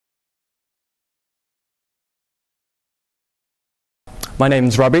My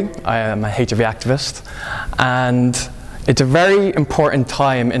name's Robbie. I am a HIV activist, and it's a very important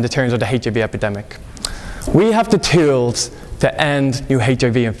time in the terms of the HIV epidemic. We have the tools to end new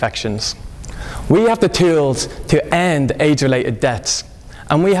HIV infections. We have the tools to end AIDS-related deaths,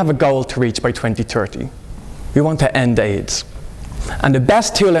 and we have a goal to reach by 2030. We want to end AIDS. And the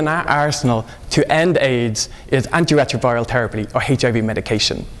best tool in our arsenal to end AIDS is antiretroviral therapy, or HIV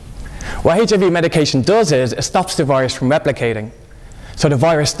medication. What HIV medication does is it stops the virus from replicating. So the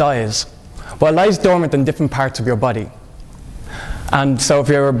virus dies, but it lies dormant in different parts of your body. And so if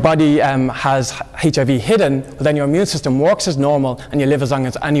your body has HIV hidden, well, then your immune system works as normal and you live as long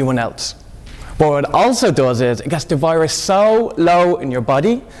as anyone else. But what it also does is it gets the virus so low in your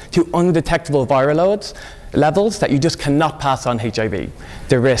body to undetectable viral loads, levels that you just cannot pass on HIV.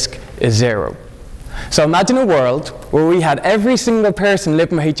 The risk is zero. So imagine a world where we had every single person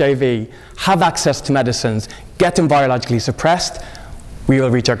living with HIV have access to medicines, get them virologically suppressed, we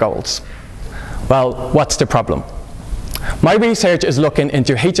will reach our goals. Well, what's the problem? My research is looking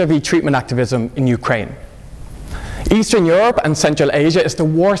into HIV treatment activism in Ukraine. Eastern Europe and Central Asia is the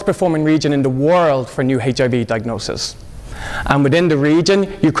worst performing region in the world for new HIV diagnosis. And within the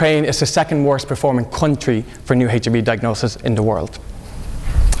region, Ukraine is the second worst performing country for new HIV diagnosis in the world.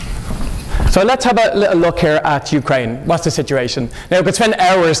 So let's have a little look here at Ukraine. What's the situation? Now, we could spend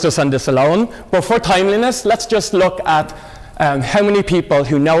hours just on this alone, but for timeliness, let's just look at how many people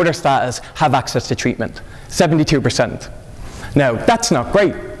who know their status have access to treatment. 72%. Now, that's not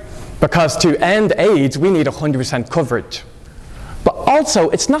great, because to end AIDS, we need 100% coverage. But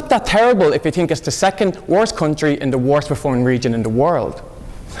also, it's not that terrible if you think it's the second worst country in the worst performing region in the world.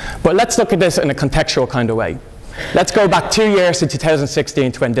 But let's look at this in a contextual kind of way. Let's go back 2 years to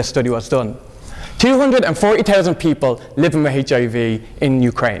 2016 to when this study was done. 240,000 people living with HIV in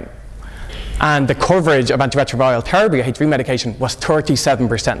Ukraine. And the coverage of antiretroviral therapy, HIV medication, was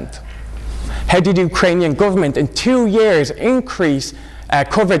 37%. How did the Ukrainian government in 2 years increase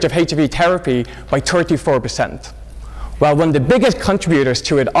coverage of HIV therapy by 34%? Well, one of the biggest contributors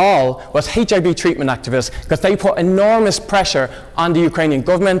to it all was HIV treatment activists, because they put enormous pressure on the Ukrainian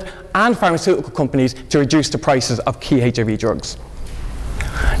government and pharmaceutical companies to reduce the prices of key HIV drugs.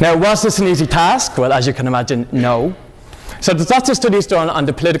 Now, was this an easy task? Well, as you can imagine, no. So there's lots of studies done on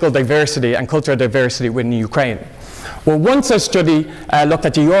the political diversity and cultural diversity within Ukraine. Well, one such study looked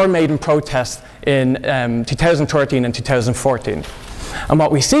at the Euromaidan protests in 2013 and 2014. And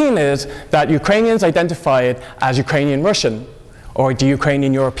what we've seen is that Ukrainians identified as Ukrainian Russian, or the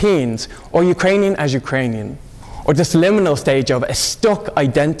Ukrainian Europeans, or Ukrainian as Ukrainian, or this liminal stage of a stuck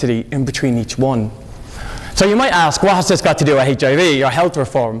identity in between each one. So you might ask, what has this got to do with HIV or health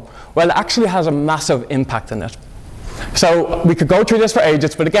reform? Well, it actually has a massive impact on it. So we could go through this for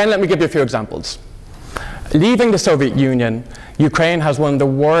ages, but again, let me give you a few examples. Leaving the Soviet Union, Ukraine has one of the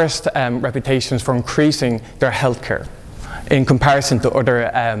worst reputations for increasing their healthcare in comparison to other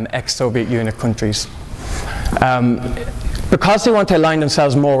ex-Soviet Union countries. Because they want to align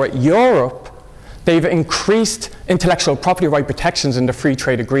themselves more with Europe, they've increased intellectual property right protections in the free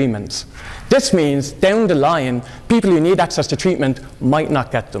trade agreements. This means, down the line, people who need access to treatment might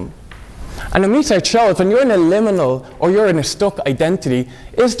not get them. And the research shows when you're in a liminal or you're in a stuck identity,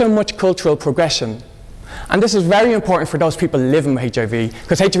 is there much cultural progression? And this is very important for those people living with HIV,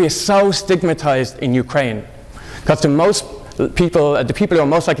 because HIV is so stigmatized in Ukraine. Because the people who are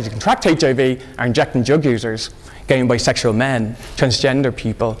most likely to contract HIV are injecting drug users, gay and bisexual men, transgender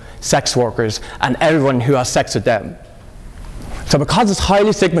people, sex workers, and everyone who has sex with them. So because it's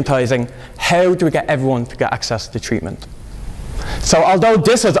highly stigmatizing, how do we get everyone to get access to treatment? So although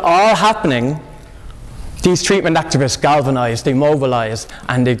this was all happening, these treatment activists galvanized, they mobilized,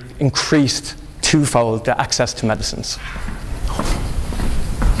 and they increased twofold the access to medicines.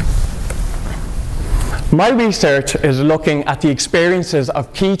 My research is looking at the experiences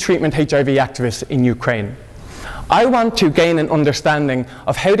of key treatment HIV activists in Ukraine. I want to gain an understanding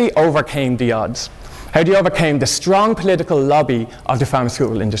of how they overcame the odds, how they overcame the strong political lobby of the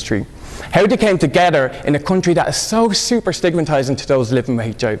pharmaceutical industry, how they came together in a country that is so super stigmatizing to those living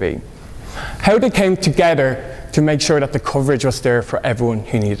with HIV, how they came together to make sure that the coverage was there for everyone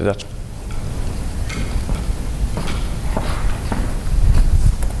who needed it.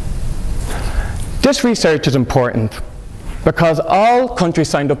 This research is important because all countries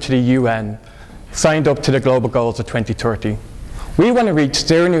signed up to the UN signed up to the global goals of 2030. We want to reach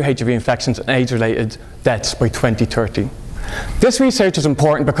zero new HIV infections and AIDS-related deaths by 2030. This research is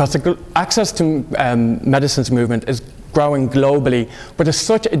important because the access to medicines movement is growing globally, but there's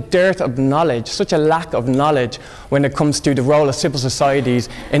such a dearth of knowledge, such a lack of knowledge when it comes to the role of civil societies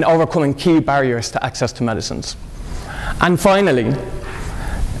in overcoming key barriers to access to medicines. And finally,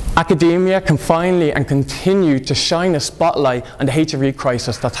 academia can finally and continue to shine a spotlight on the HIV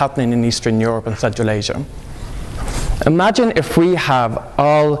crisis that's happening in Eastern Europe and Central Asia. Imagine if we have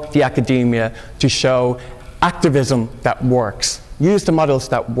all the academia to show activism that works, use the models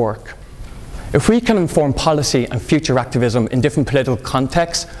that work. If we can inform policy and future activism in different political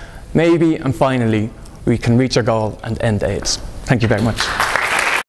contexts, maybe and finally we can reach our goal and end AIDS. Thank you very much.